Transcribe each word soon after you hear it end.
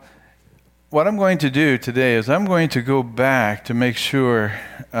what I'm going to do today is I'm going to go back to make sure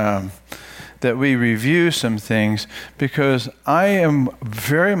that we review some things, because I am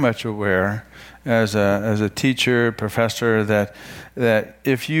very much aware as a teacher, professor, that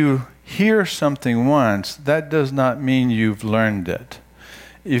if you hear something once, that does not mean you've learned it.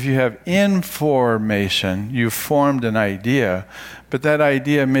 If you have information, you've formed an idea, but that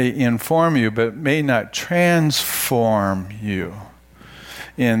idea may inform you, but may not transform you.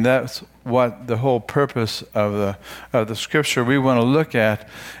 And that's what the whole purpose of the scripture we want to look at.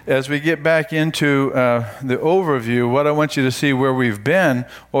 As we get back into the overview, what I want you to see where we've been,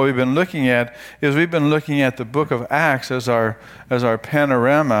 what we've been looking at, is we've been looking at the book of Acts as our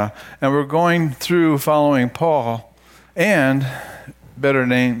panorama, and we're going through following Paul, and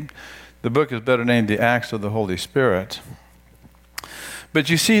the book is better named The Acts of the Holy Spirit. But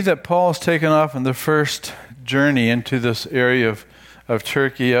you see that Paul's taken off on the first journey into this area of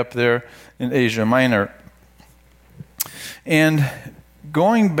Turkey up there in Asia Minor. And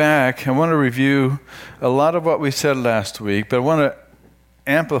going back, I want to review a lot of what we said last week, but I want to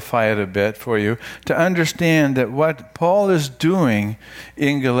amplify it a bit for you to understand that what Paul is doing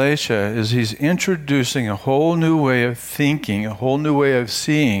in Galatia is he's introducing a whole new way of thinking, a whole new way of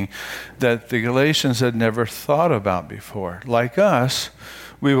seeing that the Galatians had never thought about before. Like us,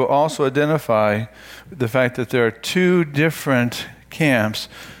 we will also identify the fact that there are two different camps.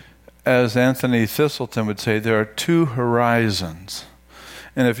 As Anthony Thistleton would say, there are two horizons.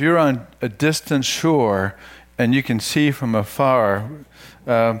 And if you're on a distant shore and you can see from afar,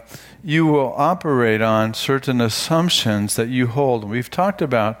 you will operate on certain assumptions that you hold. And we've talked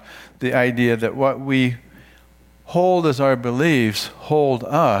about the idea that what we hold as our beliefs hold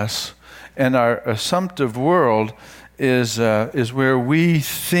us, and our assumptive world is where we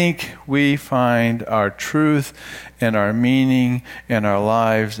think we find our truth and our meaning in our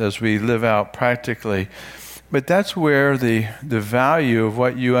lives as we live out practically. But that's where the value of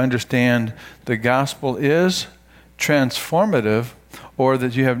what you understand the gospel is transformative, or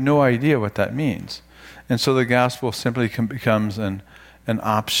that you have no idea what that means. And so the gospel simply becomes an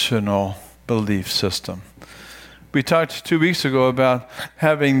optional belief system. We talked 2 weeks ago about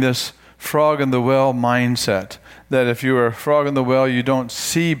having this frog in the well mindset, that if you're a frog in the well, you don't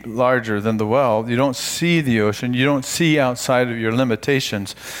see larger than the well, you don't see the ocean, you don't see outside of your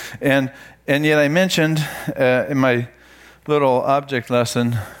limitations. And yet I mentioned in my little object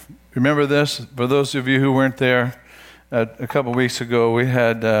lesson, remember this, for those of you who weren't there, a couple weeks ago we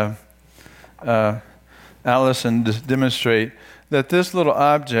had Allison demonstrate that this little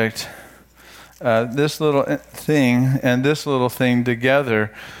object, this little thing and this little thing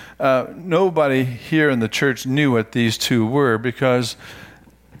together, nobody here in the church knew what these two were, because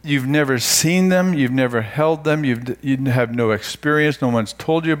you've never seen them, you've never held them, you have no experience, no one's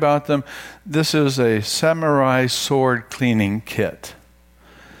told you about them. This is a samurai sword cleaning kit.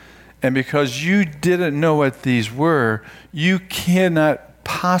 And because you didn't know what these were, you cannot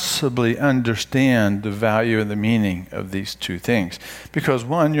possibly understand the value and the meaning of these two things. Because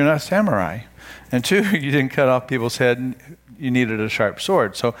one, you're not samurai. And two, you didn't cut off people's head and you needed a sharp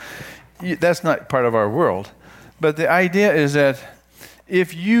sword. So that's not part of our world. But the idea is that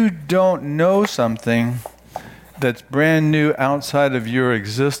if you don't know something that's brand new outside of your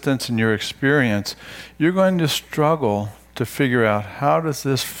existence and your experience, you're going to struggle to figure out, how does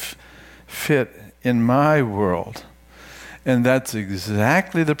this fit in my world? And that's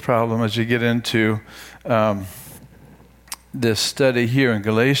exactly the problem as you get into this study here in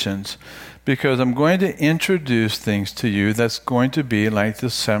Galatians, because I'm going to introduce things to you that's going to be like the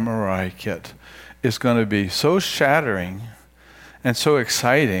samurai kit. It's going to be so shattering and so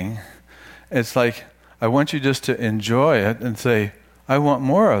exciting. It's like, I want you just to enjoy it and say, I want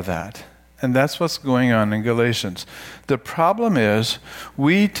more of that. And that's what's going on in Galatians. The problem is,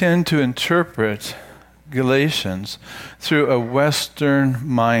 we tend to interpret Galatians through a Western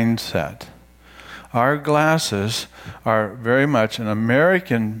mindset. Our glasses are very much an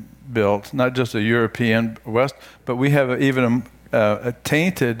American built, not just a European West, but we have even a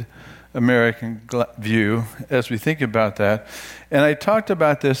tainted American view as we think about that. And I talked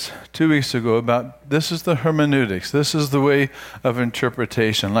about this 2 weeks ago, about this is the hermeneutics. This is the way of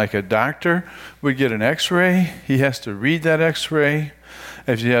interpretation. Like a doctor would get an x-ray, he has to read that x-ray.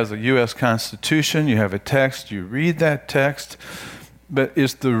 If you have the U.S. Constitution, you have a text, you read that text. But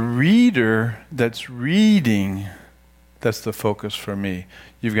it's the reader that's reading that's the focus for me.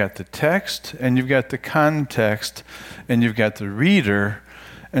 You've got the text, and you've got the context, and you've got the reader.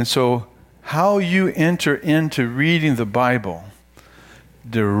 And so how you enter into reading the Bible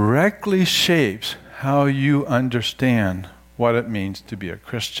directly shapes how you understand what it means to be a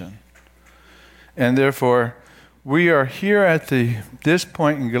Christian. And therefore, we are here at this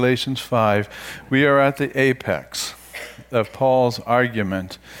point in Galatians 5, we are at the apex of Paul's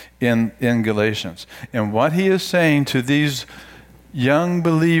argument in Galatians. And what he is saying to these young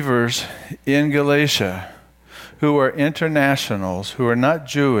believers in Galatia, who are internationals, who are not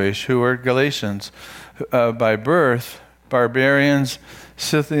Jewish, who are Galatians by birth, barbarians,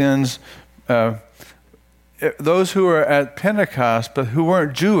 Scythians, those who are at Pentecost but who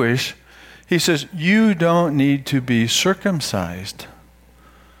weren't Jewish, he says, you don't need to be circumcised.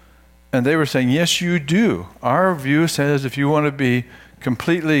 And they were saying, yes, you do. Our view says if you want to be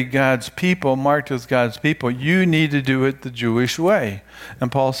completely God's people, marked as God's people, you need to do it the Jewish way.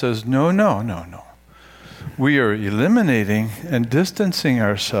 And Paul says, no. We are eliminating and distancing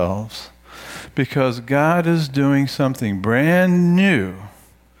ourselves because God is doing something brand new,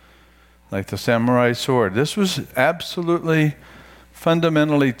 like the samurai sword. This was absolutely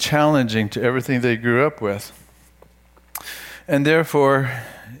fundamentally challenging to everything they grew up with. And therefore,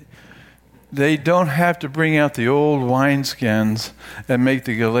 they don't have to bring out the old wineskins and make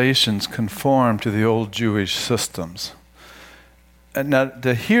the Galatians conform to the old Jewish systems. And now,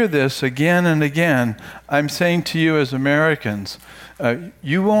 to hear this again and again, I'm saying to you as Americans,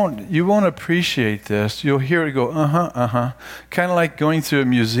 you won't appreciate this. You'll hear it go, kind of like going through a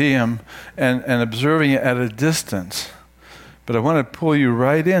museum and observing it at a distance. But I want to pull you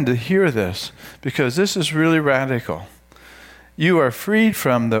right in to hear this, because this is really radical. You are freed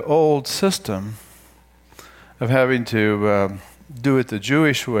from the old system of having to do it the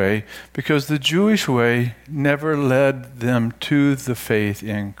Jewish way, because the Jewish way never led them to the faith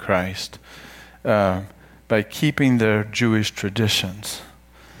in Christ by keeping their Jewish traditions,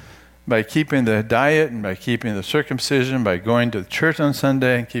 by keeping the diet and by keeping the circumcision, by going to church on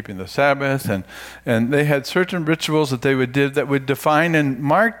Sunday and keeping the Sabbath. And they had certain rituals that they did that would define and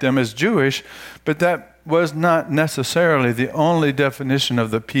mark them as Jewish, but that was not necessarily the only definition of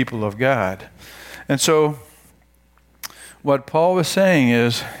the people of God. And so what Paul was saying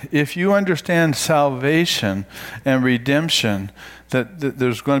is, if you understand salvation and redemption, that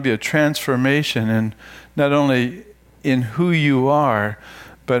there's going to be a transformation in not only in who you are,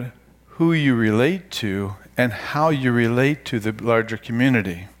 but who you relate to and how you relate to the larger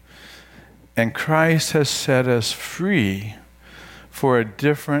community. And Christ has set us free for a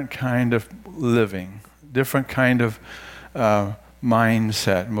different kind of living, different kind of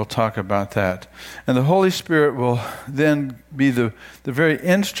mindset, and we'll talk about that. And the Holy Spirit will then be the very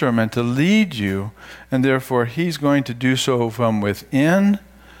instrument to lead you, and therefore He's going to do so from within,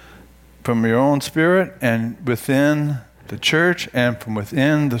 from your own spirit, and within the church, and from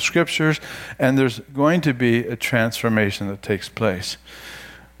within the Scriptures, and there's going to be a transformation that takes place.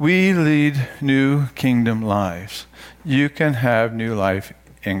 We lead new kingdom lives. You can have new life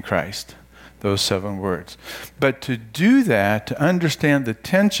in Christ. Those 7 words. But to do that, to understand the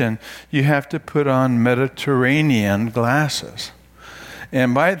tension, you have to put on Mediterranean glasses.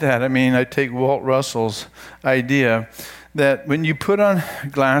 And by that, I mean, I take Walt Russell's idea that when you put on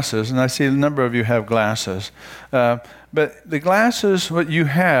glasses, and I see a number of you have glasses, but the glasses, what you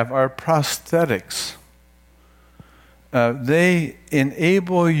have are prosthetics. They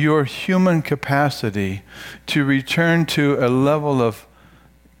enable your human capacity to return to a level of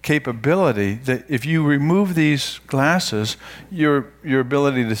capability that if you remove these glasses, your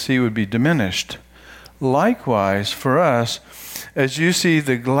ability to see would be diminished. Likewise, for us, as you see,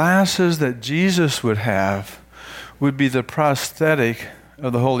 the glasses that Jesus would have would be the prosthetic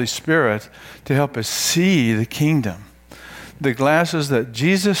of the Holy Spirit to help us see the kingdom. The glasses that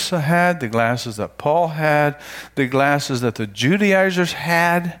Jesus had, the glasses that Paul had, the glasses that the Judaizers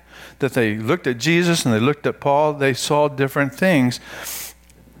had, that they looked at Jesus and they looked at Paul, they saw different things.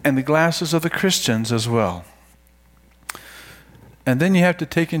 And the glasses of the Christians as well. And then you have to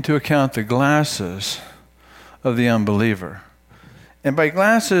take into account the glasses of the unbeliever. And by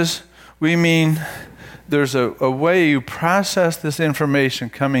glasses, we mean there's a way you process this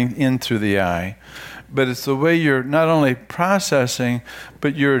information coming in through the eye, but it's the way you're not only processing,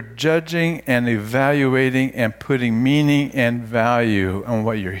 but you're judging and evaluating and putting meaning and value on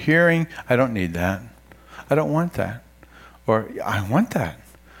what you're hearing. I don't need that. I don't want that. Or I want that.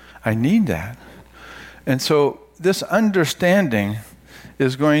 I need that. And so this understanding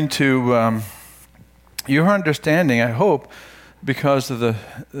is going to, your understanding, I hope, because of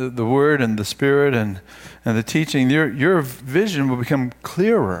the Word and the Spirit and the teaching, your vision will become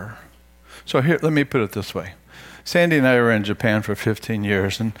clearer. So here, let me put it this way. Sandy and I were in Japan for 15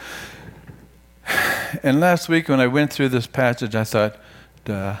 years. And last week when I went through this passage, I thought,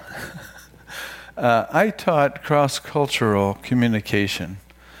 duh. I taught cross-cultural communication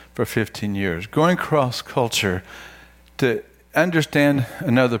for 15 years. Going cross-culture to understand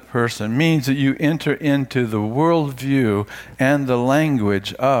another person means that you enter into the worldview and the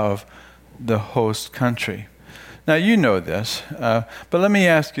language of the host country. Now, you know this, but let me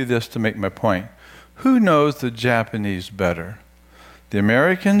ask you this to make my point. Who knows the Japanese better, the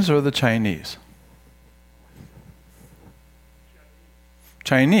Americans or the Chinese?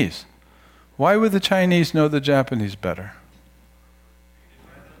 Chinese. Why would the Chinese know the Japanese better?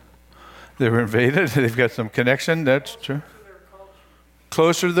 They were invaded. They've got some connection. That's true.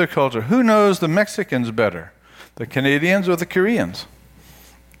 Closer to their culture. Who knows the Mexicans better, the Canadians or the Koreans?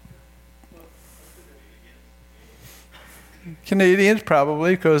 Canadians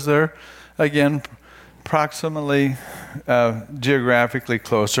probably, because they're, again, proximally, geographically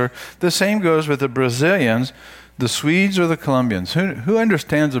closer. The same goes with the Brazilians, the Swedes or the Colombians. Who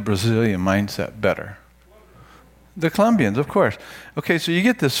understands the Brazilian mindset better? The Colombians, of course. Okay, so you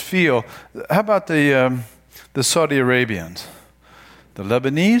get this feel. How about the Saudi Arabians? The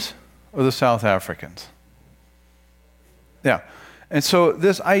Lebanese or the South Africans? Yeah. And so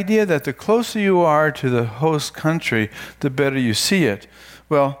this idea that the closer you are to the host country, the better you see it.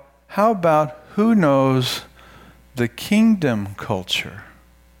 Well, how about who knows the kingdom culture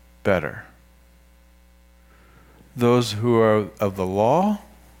better? Those who are of the law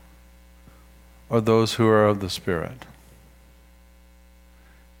or those who are of the Spirit?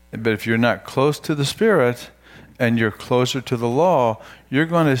 But if you're not close to the Spirit and you're closer to the law, you're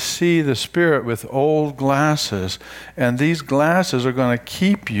going to see the Spirit with old glasses, and these glasses are going to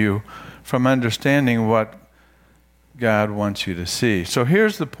keep you from understanding what God wants you to see. So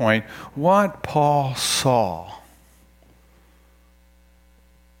here's the point. What Paul saw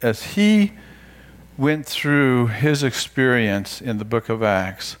as he went through his experience in the book of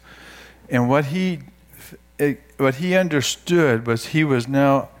Acts, and what he understood was he was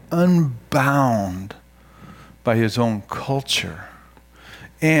now unbound by his own culture.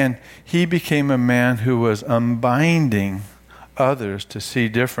 And he became a man who was unbinding others to see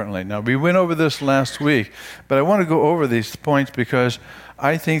differently. Now, we went over this last week, but I want to go over these points because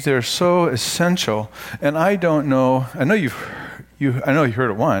I think they're so essential. And I don't know, I know you heard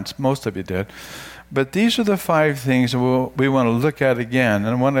it once, most of you did, but these are the 5 things we want to look at again.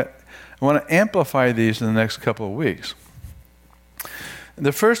 And I want to amplify these in the next couple of weeks.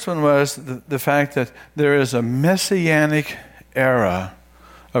 The first one was the fact that there is a messianic era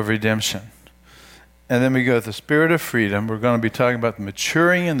of redemption. And then we go to the spirit of freedom. We're going to be talking about the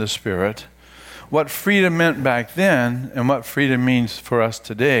maturing in the Spirit, what freedom meant back then, and what freedom means for us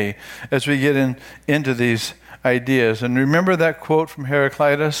today as we get into these ideas. And remember that quote from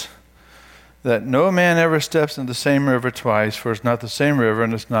Heraclitus? That no man ever steps in the same river twice, for it's not the same river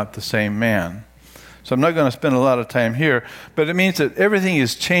and it's not the same man. So I'm not going to spend a lot of time here, but it means that everything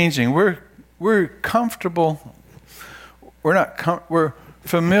is changing. We're comfortable. We're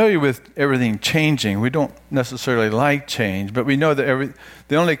familiar with everything changing. We don't necessarily like change, but we know that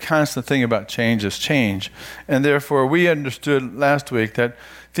the only constant thing about change is change. And therefore, we understood last week that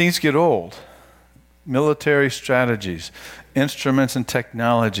things get old. Military strategies, instruments and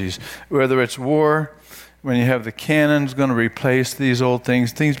technologies, whether it's war, when you have the cannons going to replace these old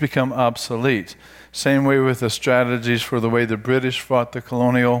things become obsolete. Same way with the strategies for the way the British fought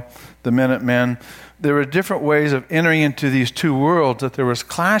the Minutemen. There were different ways of entering into these two worlds, that there was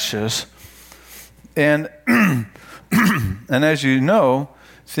clashes. And, and as you know,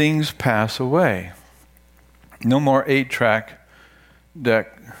 things pass away. No more 8-track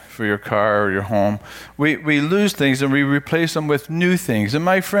deck for your car or your home. We lose things and we replace them with new things. And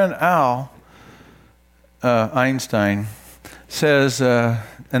my friend Al Einstein says,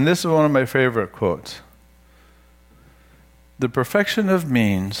 and this is one of my favorite quotes, "The perfection of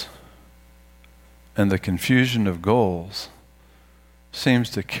means and the confusion of goals seems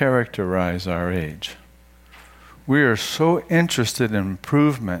to characterize our age." We are so interested in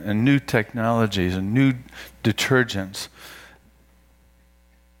improvement and new technologies and new detergents.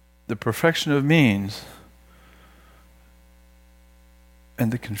 The perfection of means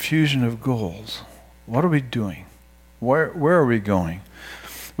and the confusion of goals. What are we doing? Where are we going?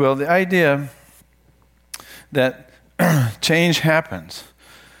 Well, the idea that change happens.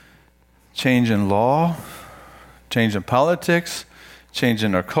 Change in law, change in politics, change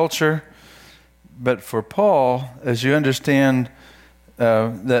in our culture. But for Paul, as you understand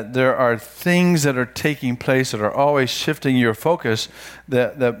that there are things that are taking place that are always shifting your focus,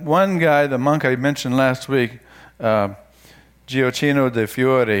 that one guy, the monk I mentioned last week, Gioacchino de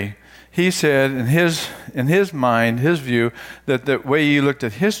Fiore, he said in his mind, his view, that the way he looked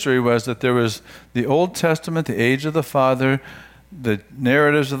at history was that there was the Old Testament, the age of the Father, the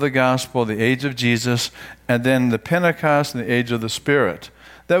narratives of the gospel, the age of Jesus, and then the Pentecost and the age of the Spirit.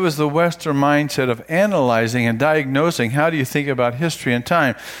 That was the Western mindset of analyzing and diagnosing. How do you think about history and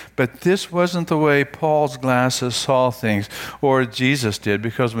time? But this wasn't the way Paul's glasses saw things, or Jesus did,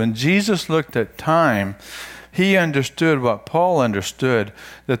 because when Jesus looked at time, he understood what Paul understood,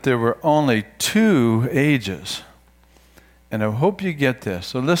 that there were only two ages. And I hope you get this,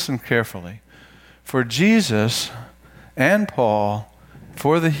 so listen carefully. For Jesus and Paul,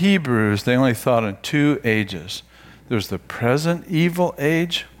 for the Hebrews, they only thought in two ages. There's the present evil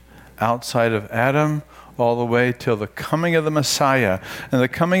age outside of Adam all the way till the coming of the Messiah. And the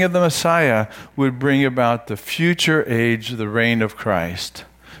coming of the Messiah would bring about the future age, the reign of Christ.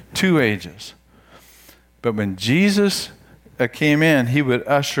 Two ages. But when Jesus came in, he would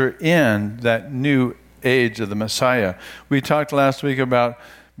usher in that new age of the Messiah. We talked last week about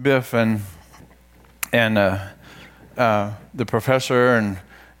Biff and the professor and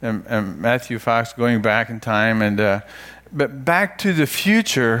Matthew Fox going back in time, but Back to the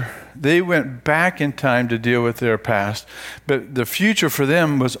Future, they went back in time to deal with their past, but the future for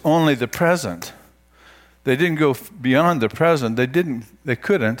them was only the present. They didn't go beyond the present. They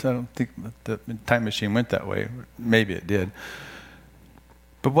couldn't. I don't think the time machine went that way. Maybe it did.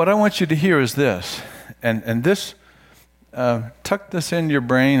 But what I want you to hear is this, and this, tuck this in your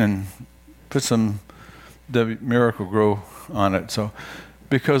brain and put some Miracle Grow on it. So,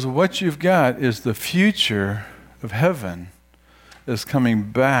 because what you've got is the future of heaven is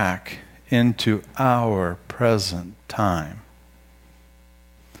coming back into our present time.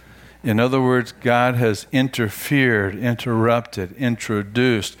 In other words, God has interfered, interrupted,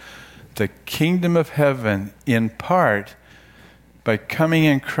 introduced the kingdom of heaven in part by coming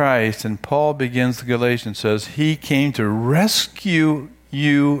in Christ. And Paul begins the Galatians, says, he came to rescue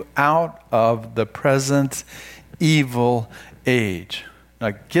you out of the present evil age.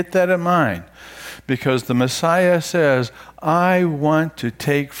 Now get that in mind, because the Messiah says, I want to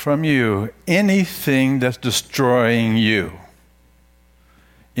take from you anything that's destroying you.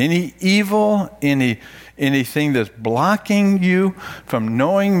 Any evil, anything that's blocking you from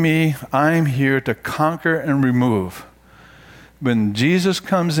knowing me, I'm here to conquer and remove. When Jesus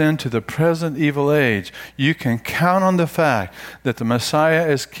comes into the present evil age, you can count on the fact that the Messiah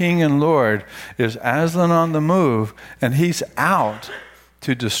as King and Lord is Aslan on the move, and he's out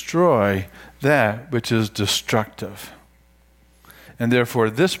to destroy that which is destructive. And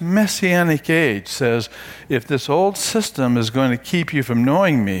therefore, this messianic age says, if this old system is going to keep you from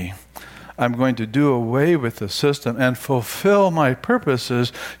knowing me, I'm going to do away with the system and fulfill my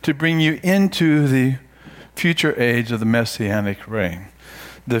purposes to bring you into the future age of the messianic reign.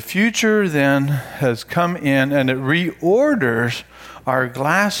 The future then has come in, and it reorders our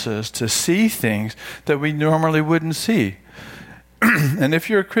glasses to see things that we normally wouldn't see. And if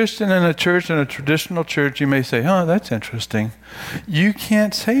you're a Christian in a church, in a traditional church, you may say, oh, that's interesting. You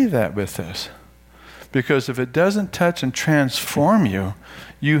can't say that with this. Because if it doesn't touch and transform you,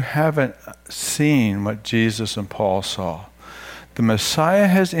 you haven't seen what Jesus and Paul saw. The Messiah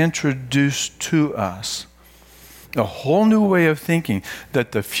has introduced to us a whole new way of thinking,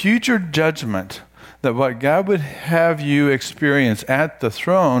 that the future judgment, that what God would have you experience at the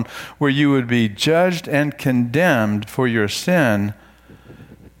throne, where you would be judged and condemned for your sin,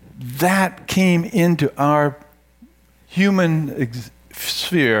 that came into our human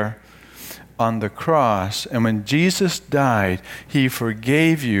sphere on the cross. And when Jesus died, he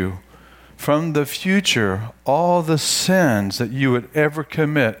forgave you from the future all the sins that you would ever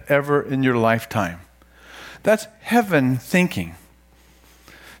commit, ever in your lifetime. That's heaven thinking.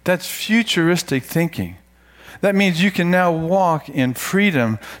 That's futuristic thinking. That means you can now walk in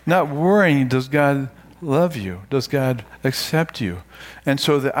freedom, not worrying, does God love you? Does God accept you? And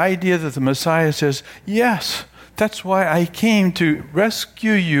so the idea that the Messiah says, yes, that's why I came to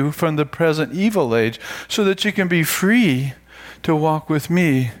rescue you from the present evil age, so that you can be free to walk with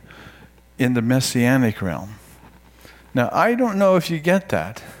me in the messianic realm. Now, I don't know if you get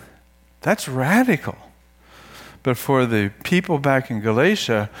that. That's radical. But for the people back in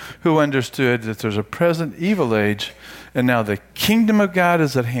Galatia who understood that there's a present evil age, and now the kingdom of God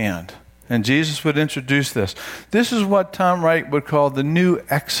is at hand, and Jesus would introduce this. This is what Tom Wright would call the new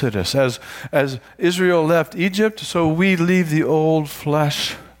Exodus. As Israel left Egypt, so we leave the old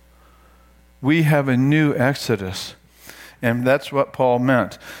flesh. We have a new Exodus. And that's what Paul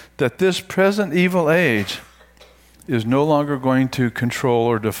meant, that this present evil age is no longer going to control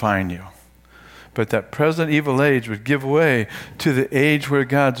or define you. But that present evil age would give way to the age where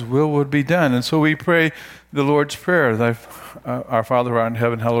God's will would be done. And so we pray the Lord's Prayer, our Father who art in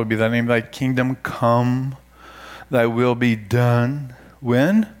heaven, hallowed be thy name, thy kingdom come, thy will be done.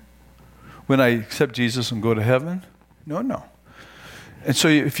 When? When I accept Jesus and go to heaven? No. And so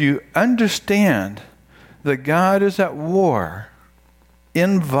if you understand that God is at war,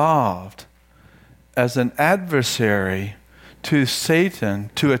 involved as an adversary to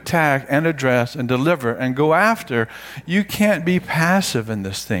Satan to attack and address and deliver and go after, you can't be passive in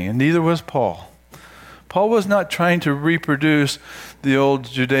this thing. And neither was Paul. Paul was not trying to reproduce the old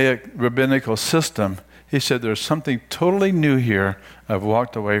Judaic rabbinical system. He said, there's something totally new here. I've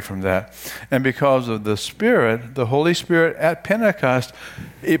walked away from that. And because of the Spirit, the Holy Spirit at Pentecost,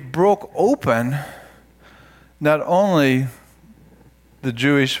 it broke open not only the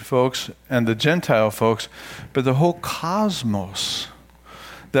Jewish folks and the Gentile folks, but the whole cosmos.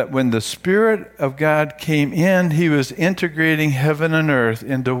 That when the Spirit of God came in, he was integrating heaven and earth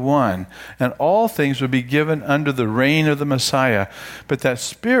into one. And all things would be given under the reign of the Messiah. But that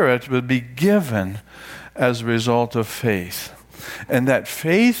Spirit would be given as a result of faith. And that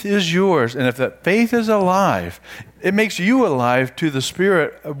faith is yours. And if that faith is alive, it makes you alive to the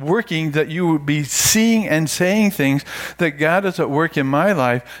Spirit working, that you would be seeing and saying things that God is at work in my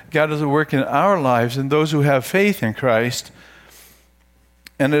life, God is at work in our lives, and those who have faith in Christ.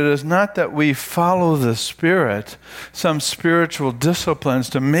 And it is not that we follow the Spirit, some spiritual disciplines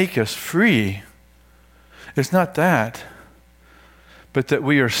to make us free. It's not that. But that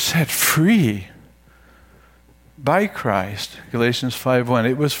we are set free by Christ. Galatians 5:1.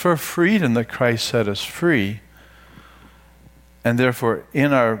 It was for freedom that Christ set us free. And therefore,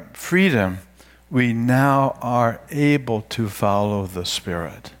 in our freedom, we now are able to follow the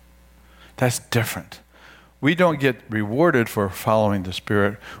Spirit. That's different. We don't get rewarded for following the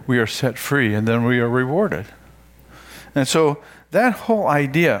Spirit. We are set free, and then we are rewarded. And so that whole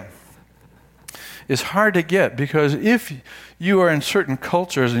idea is hard to get, because if you are in certain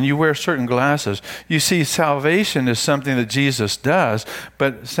cultures and you wear certain glasses, you see salvation is something that Jesus does,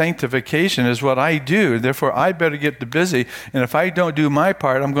 but sanctification is what I do. Therefore, I better get busy, and if I don't do my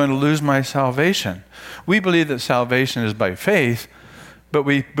part, I'm going to lose my salvation. We believe that salvation is by faith, but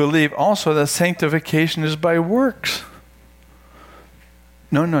we believe also that sanctification is by works.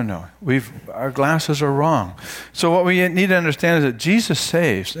 No. Our glasses are wrong. So what we need to understand is that Jesus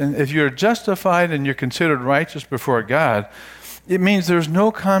saves. And if you're justified and you're considered righteous before God, it means there's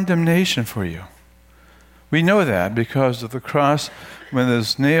no condemnation for you. We know that because of the cross, when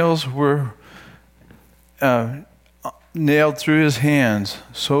those nails were nailed through his hands,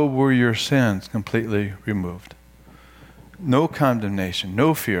 so were your sins completely removed. No condemnation,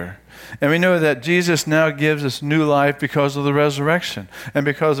 no fear. And we know that Jesus now gives us new life because of the resurrection. And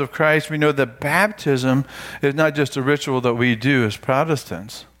because of Christ, we know that baptism is not just a ritual that we do as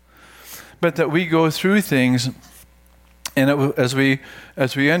Protestants, but that we go through things, and as we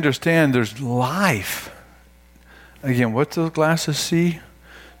understand there's life. Again, what do those glasses see?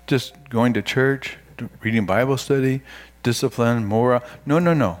 Just going to church, reading Bible study, discipline, moral.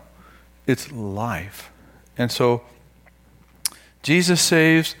 No. It's life. And so Jesus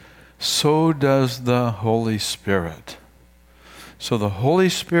saves, so does the Holy Spirit. So the Holy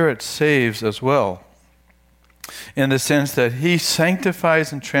Spirit saves as well, in the sense that he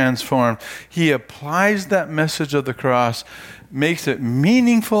sanctifies and transforms. He applies that message of the cross, makes it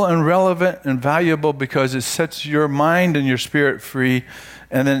meaningful and relevant and valuable, because it sets your mind and your spirit free,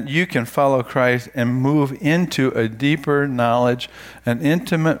 and then you can follow Christ and move into a deeper knowledge, an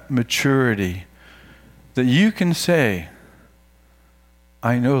intimate maturity, that you can say,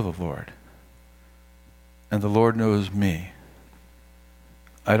 I know the Lord, and the Lord knows me.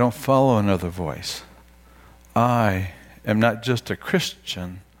 I don't follow another voice. I am not just a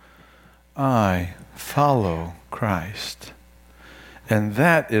Christian. I follow Christ. And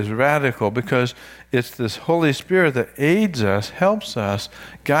that is radical, because it's this Holy Spirit that aids us, helps us,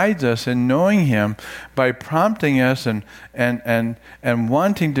 guides us in knowing him by prompting us and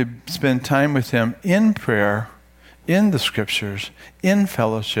wanting to spend time with him in prayer, in the Scriptures, in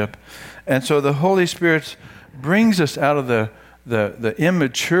fellowship. And so the Holy Spirit brings us out of the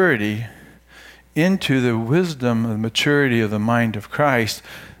immaturity into the wisdom and maturity of the mind of Christ.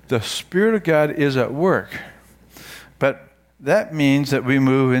 The Spirit of God is at work. But that means that we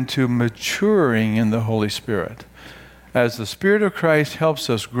move into maturing in the Holy Spirit. As the Spirit of Christ helps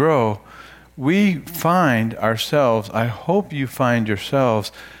us grow, we find ourselves, I hope you find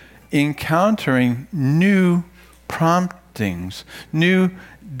yourselves, encountering new promptings, new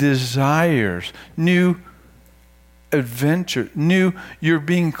desires, new adventure, you're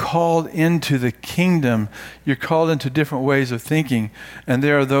being called into the kingdom. You're called into different ways of thinking. And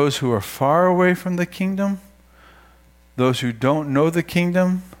there are those who are far away from the kingdom, those who don't know the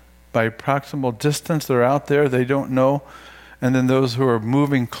kingdom, by proximal distance. They're out there, they don't know. And then those who are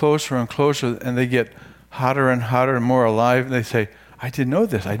moving closer and closer, and they get hotter and hotter and more alive, and they say, I didn't know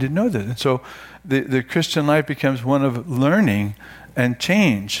this, I didn't know this. And so the Christian life becomes one of learning and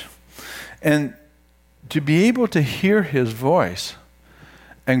change. And to be able to hear his voice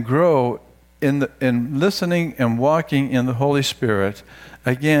and grow in listening and walking in the Holy Spirit,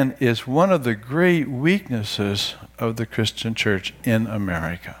 again, is one of the great weaknesses of the Christian church in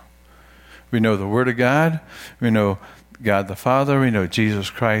America. We know the Word of God, we know God the Father, we know Jesus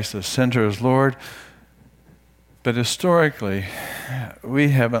Christ, the center is Lord, but historically, we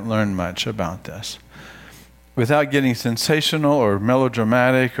haven't learned much about this. Without getting sensational or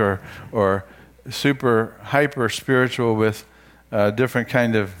melodramatic or super hyper spiritual with different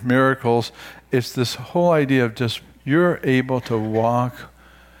kind of miracles, it's this whole idea of just you're able to walk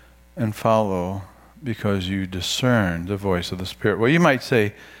and follow because you discern the voice of the Spirit. Well, you might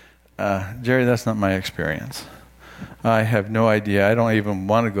say, Jerry, that's not my experience. I have no idea. I don't even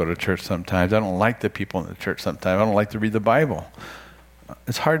want to go to church sometimes. I don't like the people in the church sometimes. I don't like to read the Bible.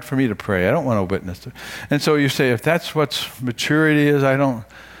 It's hard for me to pray. I don't want to witness. And so you say, if that's what maturity is,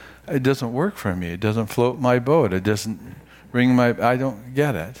 it doesn't work for me. It doesn't float my boat. It doesn't I don't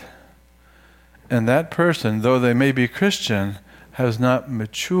get it. And that person, though they may be Christian, has not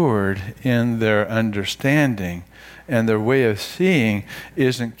matured in their understanding, and their way of seeing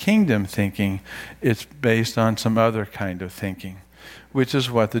isn't kingdom thinking. It's based on some other kind of thinking, which is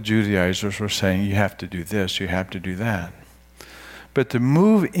what the Judaizers were saying. You have to do this, you have to do that. But to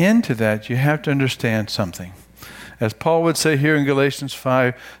move into that, you have to understand something. As Paul would say here in Galatians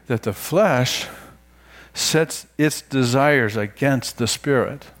 5, that the flesh sets its desires against the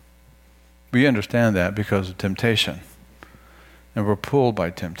Spirit. We understand that because of temptation. And we're pulled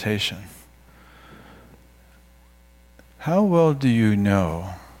by temptation. How well do you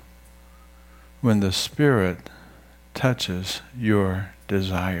know when the Spirit touches your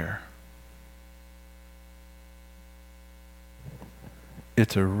desire?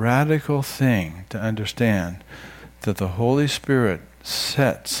 It's a radical thing to understand that the Holy Spirit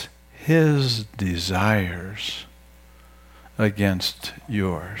sets his desires against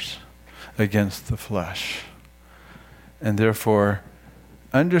yours, against the flesh. And therefore,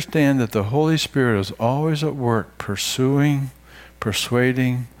 understand that the Holy Spirit is always at work pursuing,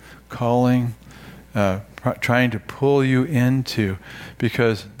 persuading, calling, trying to pull you into,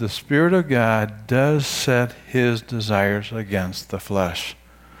 because the Spirit of God does set his desires against the flesh.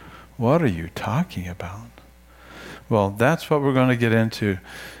 What are you talking about? Well, that's what we're going to get into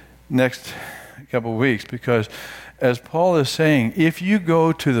next couple of weeks, because as Paul is saying, if you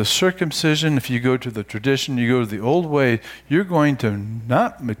go to the circumcision, if you go to the tradition, you go to the old way, you're going to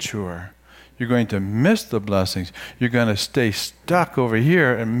not mature. You're going to miss the blessings. You're going to stay stuck over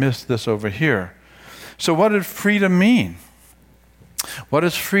here and miss this over here. So what did freedom mean? What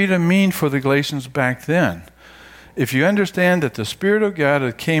does freedom mean for the Galatians back then? If you understand that the Spirit of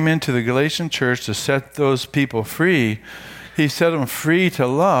God came into the Galatian church to set those people free, he set them free to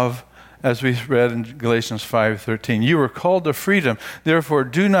love, as we read in Galatians 5:13. You were called to freedom. Therefore,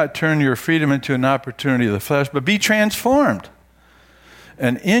 do not turn your freedom into an opportunity of the flesh, but be transformed.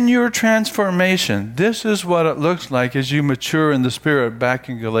 And in your transformation, this is what it looks like as you mature in the Spirit back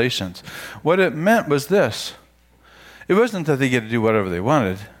in Galatians. What it meant was this. It wasn't that they get to do whatever they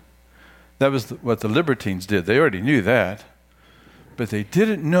wanted. That was what the libertines did. They already knew that. But they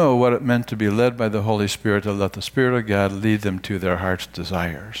didn't know what it meant to be led by the Holy Spirit, to let the Spirit of God lead them to their heart's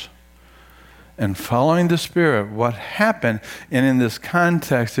desires. And following the Spirit, what happened, and in this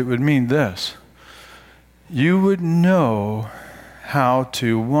context, it would mean this. You would know how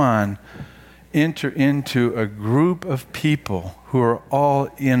to, one, enter into a group of people who are all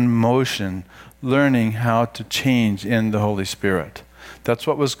in motion, learning how to change in the Holy Spirit. That's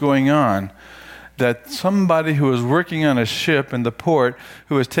what was going on. That somebody who was working on a ship in the port,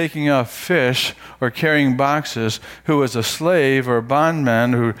 who was taking off fish or carrying boxes, who was a slave or a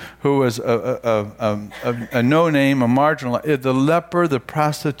bondman, who was a no-name, a marginal, the leper, the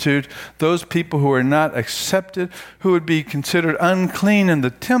prostitute, those people who were not accepted, who would be considered unclean in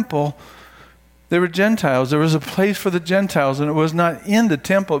the temple, they were Gentiles. There was a place for the Gentiles, and it was not in the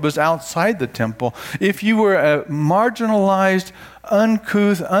temple. It was outside the temple. If you were a marginalized,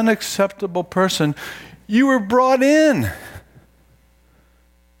 uncouth, unacceptable person, you were brought in.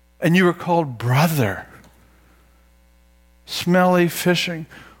 And you were called brother. Smelly fishing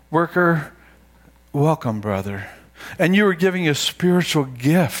worker, welcome, brother. And you were giving a spiritual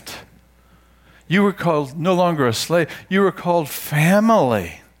gift. You were called no longer a slave. You were called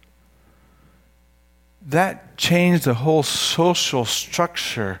family. That changed the whole social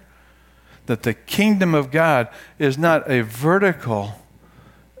structure that the kingdom of God is not a vertical,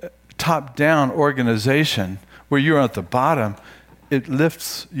 top-down organization where you're at the bottom. It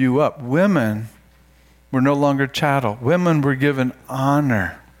lifts you up. Women were no longer chattel. Women were given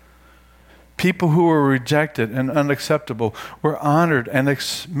honor. People who were rejected and unacceptable were honored and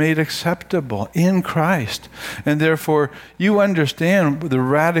made acceptable in Christ. And therefore, you understand the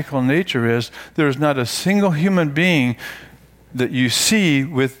radical nature is there is not a single human being that you see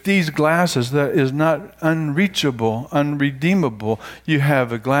with these glasses that is not unreachable, unredeemable. You have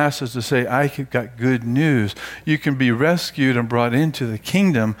the glasses to say, I've got good news. You can be rescued and brought into the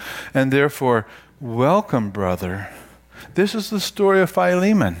kingdom, and therefore, welcome, brother. This is the story of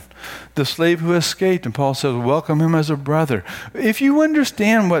Philemon, the slave who escaped. And Paul says, welcome him as a brother. If you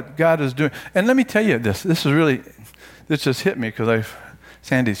understand what God is doing, and let me tell you this just hit me because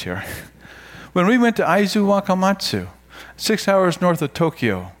Sandy's here. When we went to Aizu Wakamatsu, 6 hours north of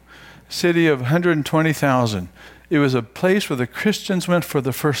Tokyo, city of 120,000, it was a place where the Christians went for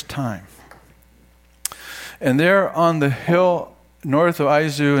the first time. And there on the hill north of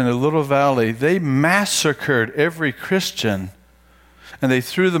Aizu in a little valley, they massacred every Christian and they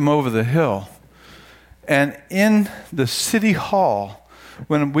threw them over the hill. And in the city hall,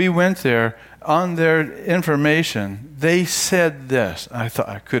 when we went there, on their information, they said this. I thought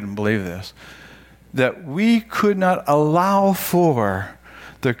I couldn't believe this. That we could not allow for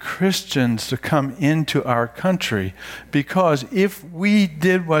the Christians to come into our country because if we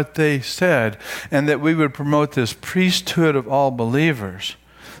did what they said and that we would promote this priesthood of all believers,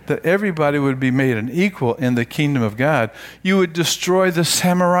 that everybody would be made an equal in the kingdom of God, you would destroy the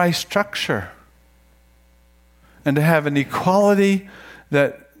samurai structure. And to have an equality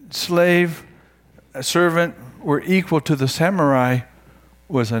that slave, servant were equal to the samurai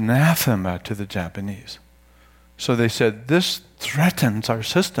was anathema to the Japanese. So they said, this threatens our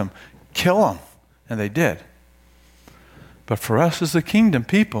system. Kill them. And they did. But for us as the kingdom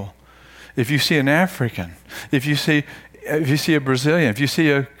people, if you see an African, if you see a Brazilian, if you see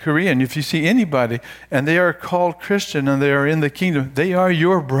a Korean, if you see anybody, and they are called Christian and they are in the kingdom, they are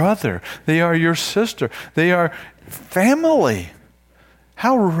your brother. They are your sister. They are family.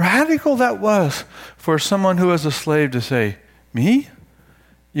 How radical that was for someone who was a slave to say, me?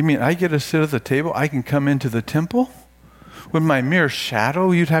 You mean I get to sit at the table? I can come into the temple? With my mere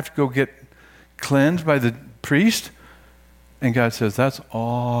shadow, you'd have to go get cleansed by the priest? And God says, that's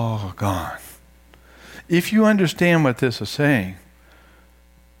all gone. If you understand what this is saying,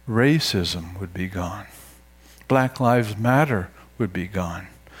 racism would be gone. Black Lives Matter would be gone.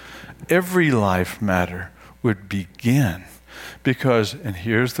 Every life matter would begin. Because, and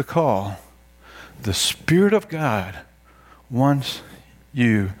here's the call, the Spirit of God wants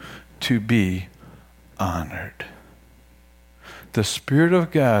you to be honored. The Spirit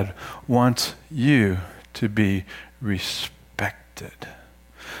of God wants you to be respected.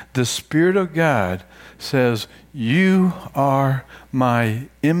 The Spirit of God says, you are my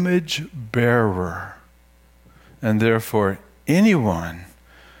image bearer. And therefore, anyone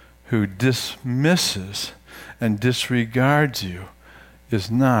who dismisses and disregards you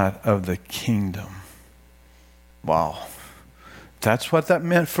is not of the kingdom. Wow. That's what that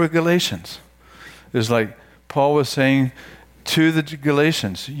meant for Galatians. It's like Paul was saying to the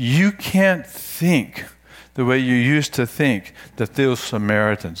Galatians, you can't think the way you used to think that those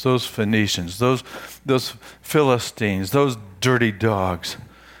Samaritans, those Phoenicians, those Philistines, those dirty dogs.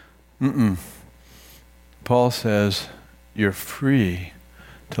 Paul says, you're free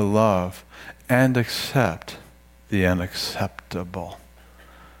to love and accept the unacceptable.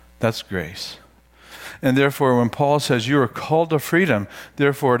 That's grace. And therefore, when Paul says you are called to freedom,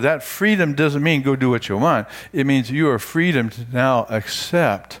 therefore that freedom doesn't mean go do what you want. It means you are freedom to now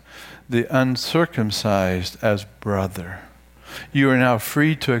accept the uncircumcised as brother. You are now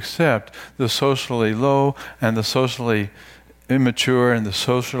free to accept the socially low and the socially immature and the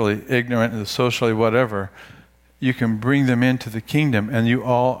socially ignorant and the socially whatever. You can bring them into the kingdom, and you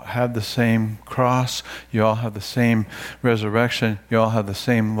all have the same cross, you all have the same resurrection, you all have the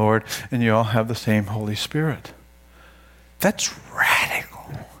same Lord, and you all have the same Holy Spirit. That's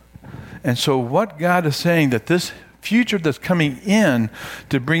radical. And so what God is saying, that this future that's coming in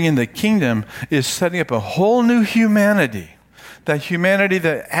to bring in the kingdom is setting up a whole new humanity. That humanity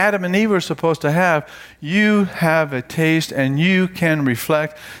that Adam and Eve were supposed to have, you have a taste and you can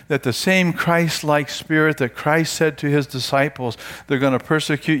reflect that the same Christ-like spirit that Christ said to his disciples, they're going to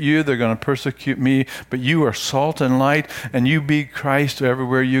persecute you, they're going to persecute me, but you are salt and light and you be Christ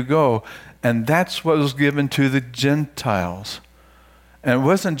everywhere you go. And that's what was given to the Gentiles. And it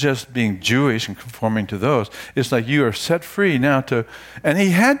wasn't just being Jewish and conforming to those. It's like you are set free now to, and he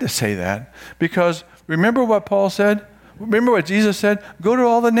had to say that because remember what Paul said? Remember what Jesus said? Go to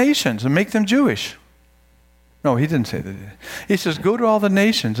all the nations and make them Jewish. No, he didn't say that. He says, go to all the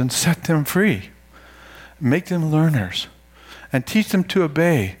nations and set them free. Make them learners and teach them to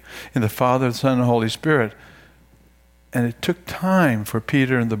obey in the Father, the Son, and the Holy Spirit. And it took time for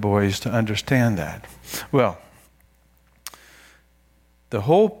Peter and the boys to understand that. Well, the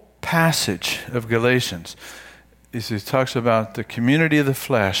whole passage of Galatians it talks about the community of the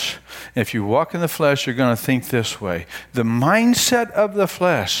flesh. If you walk in the flesh, you're going to think this way. The mindset of the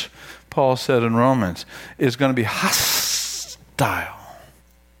flesh, Paul said in Romans, is going to be hostile,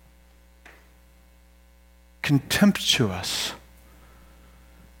 contemptuous,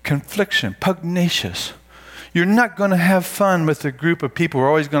 confliction, pugnacious. You're not going to have fun with a group of people who are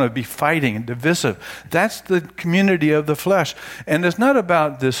always going to be fighting and divisive. That's the community of the flesh. And it's not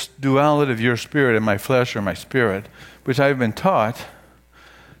about this duality of your spirit and my flesh or my spirit, which I've been taught.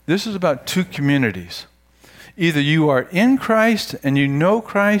 This is about two communities. Either you are in Christ and you know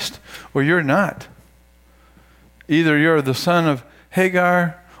Christ, or you're not. Either you're the son of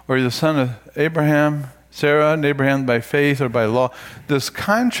Hagar or you're the son of Abraham, Sarah and Abraham by faith or by law. This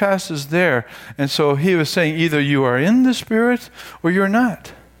contrast is there. And so he was saying either you are in the Spirit or you're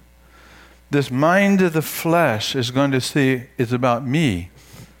not. This mind of the flesh is going to see it's about me.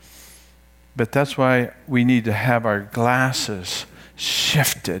 But that's why we need to have our glasses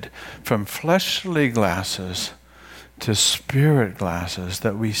shifted from fleshly glasses to spirit glasses,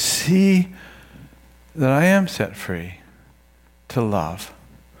 that we see that I am set free to love.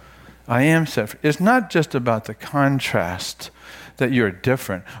 I am set free. It's not just about the contrast that you're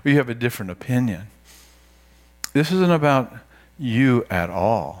different or you have a different opinion. This isn't about you at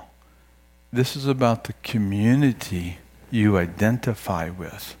all. This is about the community you identify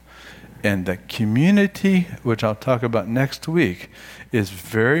with. And the community, which I'll talk about next week, is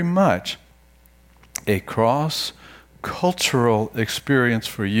very much a cross-cultural experience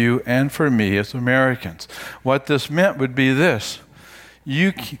for you and for me as Americans. What this meant would be this.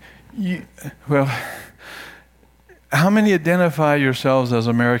 Well, how many identify yourselves as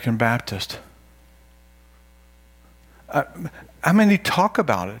American Baptist? How many talk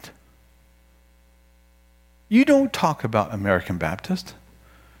about it? You don't talk about American Baptist.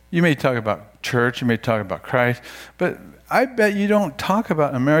 You may talk about church, you may talk about Christ, but I bet you don't talk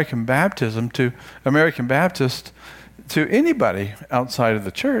about American Baptist to anybody outside of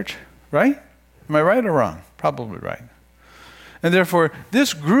the church, right? Am I right or wrong? Probably right. And therefore,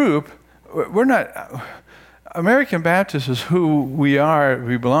 this group, we're not, American Baptist is who we are,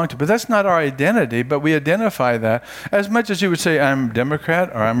 we belong to, but that's not our identity, but we identify that. As much as you would say, I'm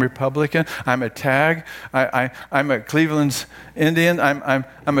Democrat, or I'm Republican, I'm a tag, I'm a Cleveland's Indian,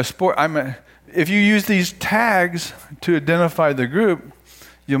 I'm a sport, if you use these tags to identify the group,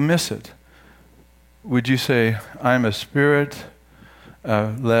 you'll miss it. Would you say, I'm a spirit-led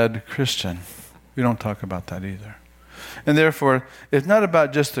Christian? We don't talk about that either. And therefore, it's not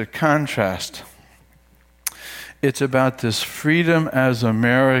about just a contrast. It's about this freedom as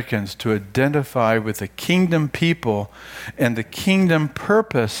Americans to identify with the kingdom people and the kingdom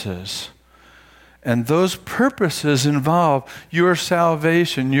purposes. And those purposes involve your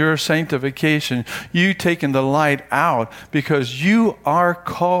salvation, your sanctification, you taking the light out, because you are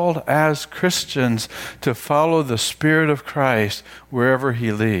called as Christians to follow the Spirit of Christ wherever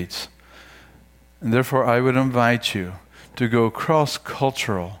He leads. And therefore, I would invite you to go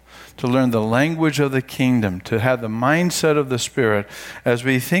cross-cultural, to learn the language of the kingdom, to have the mindset of the Spirit as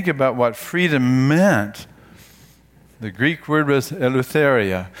we think about what freedom meant. The Greek word was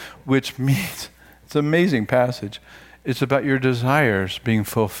eleutheria, which means, it's an amazing passage, it's about your desires being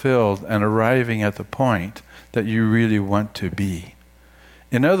fulfilled and arriving at the point that you really want to be.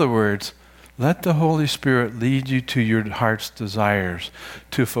 In other words, let the Holy Spirit lead you to your heart's desires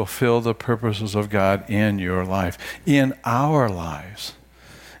to fulfill the purposes of God in your life, in our lives.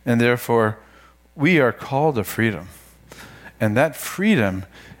 And therefore, we are called to freedom. And that freedom,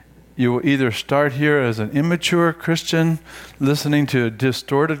 you will either start here as an immature Christian listening to a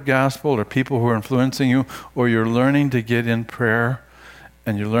distorted gospel or people who are influencing you, or you're learning to get in prayer,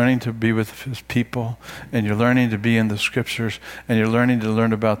 and you're learning to be with His people, and you're learning to be in the Scriptures, and you're learning to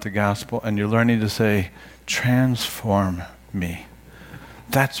learn about the gospel, and you're learning to say, transform me.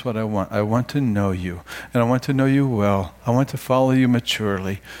 That's what I want. I want to know you, and I want to know you well. I want to follow you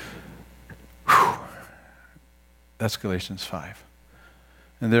maturely. Whew. That's Galatians 5.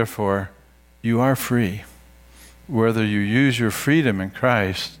 And therefore, you are free. Whether you use your freedom in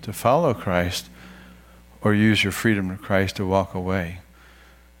Christ to follow Christ, or use your freedom in Christ to walk away.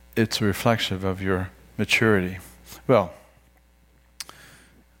 it's a reflection of your maturity. Well,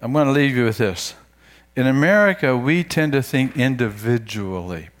 I'm going to leave you with this. In America, we tend to think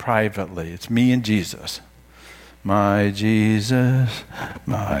individually, privately. It's me and Jesus. My Jesus,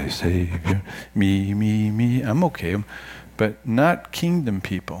 my Savior, me, me, me. I'm okay. But not kingdom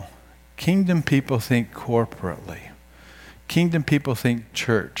people. Kingdom people think corporately. Kingdom people think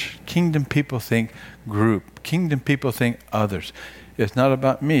church. Kingdom people think group. Kingdom people think others. It's not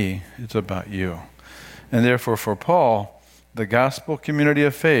about me, it's about you. And therefore, for Paul, the gospel community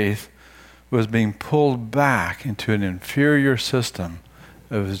of faith was being pulled back into an inferior system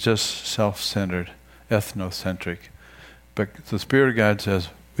that was just self-centered, ethnocentric. But the Spirit of God says,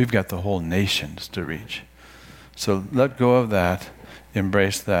 we've got the whole nations to reach. So let go of that,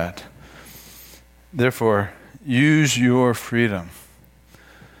 embrace that. Therefore, use your freedom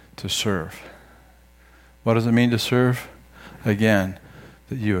to serve. What does it mean to serve? Again,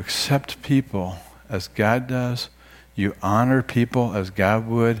 that you accept people as God does, you honor people as God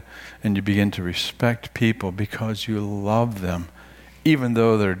would, and you begin to respect people because you love them, even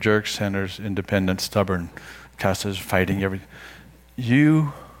though they're jerks, sinners, independent, stubborn, cusses, fighting everything.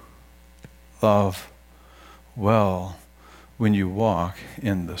 You love well when you walk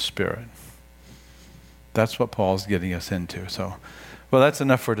in the Spirit. That's what Paul's getting us into. So, well, that's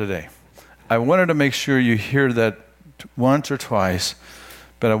enough for today. I wanted to make sure you hear that once or twice,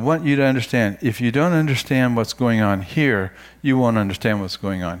 but I want you to understand, if you don't understand what's going on here, you won't understand what's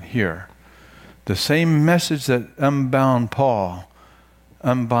going on here. The same message that unbound Paul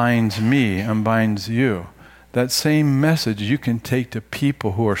unbinds me, unbinds you. That same message you can take to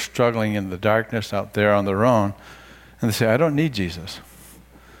people who are struggling in the darkness out there on their own, and they say, I don't need Jesus.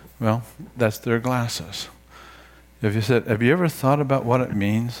 Well, that's their glasses. If you said, have you ever thought about what it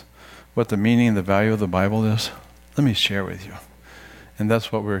means, what the meaning and the value of the Bible is? Let me share with you. And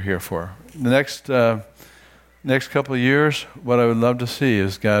that's what we're here for. The next couple of years, what I would love to see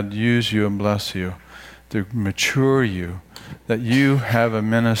is God use you and bless you to mature you, that you have a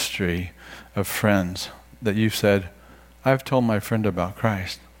ministry of friends, that you've said, I've told my friend about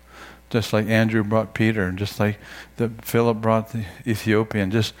Christ. Just like Andrew brought Peter, and just like Philip brought the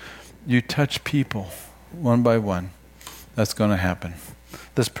Ethiopian. Just you touch people one by one. That's going to happen.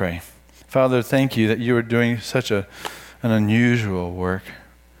 Let's pray. Father, thank you that you are doing such an unusual work.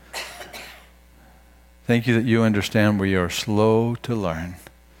 Thank you that you understand we are slow to learn,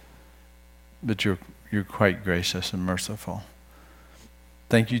 but you're quite gracious and merciful.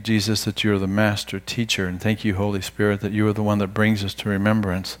 Thank you, Jesus, that you're the master teacher, and thank you, Holy Spirit, that you are the one that brings us to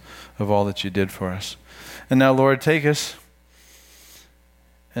remembrance of all that you did for us. And now, Lord, take us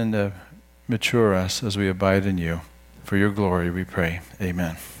and mature us as we abide in you. For your glory, we pray.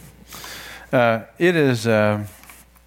 Amen. It is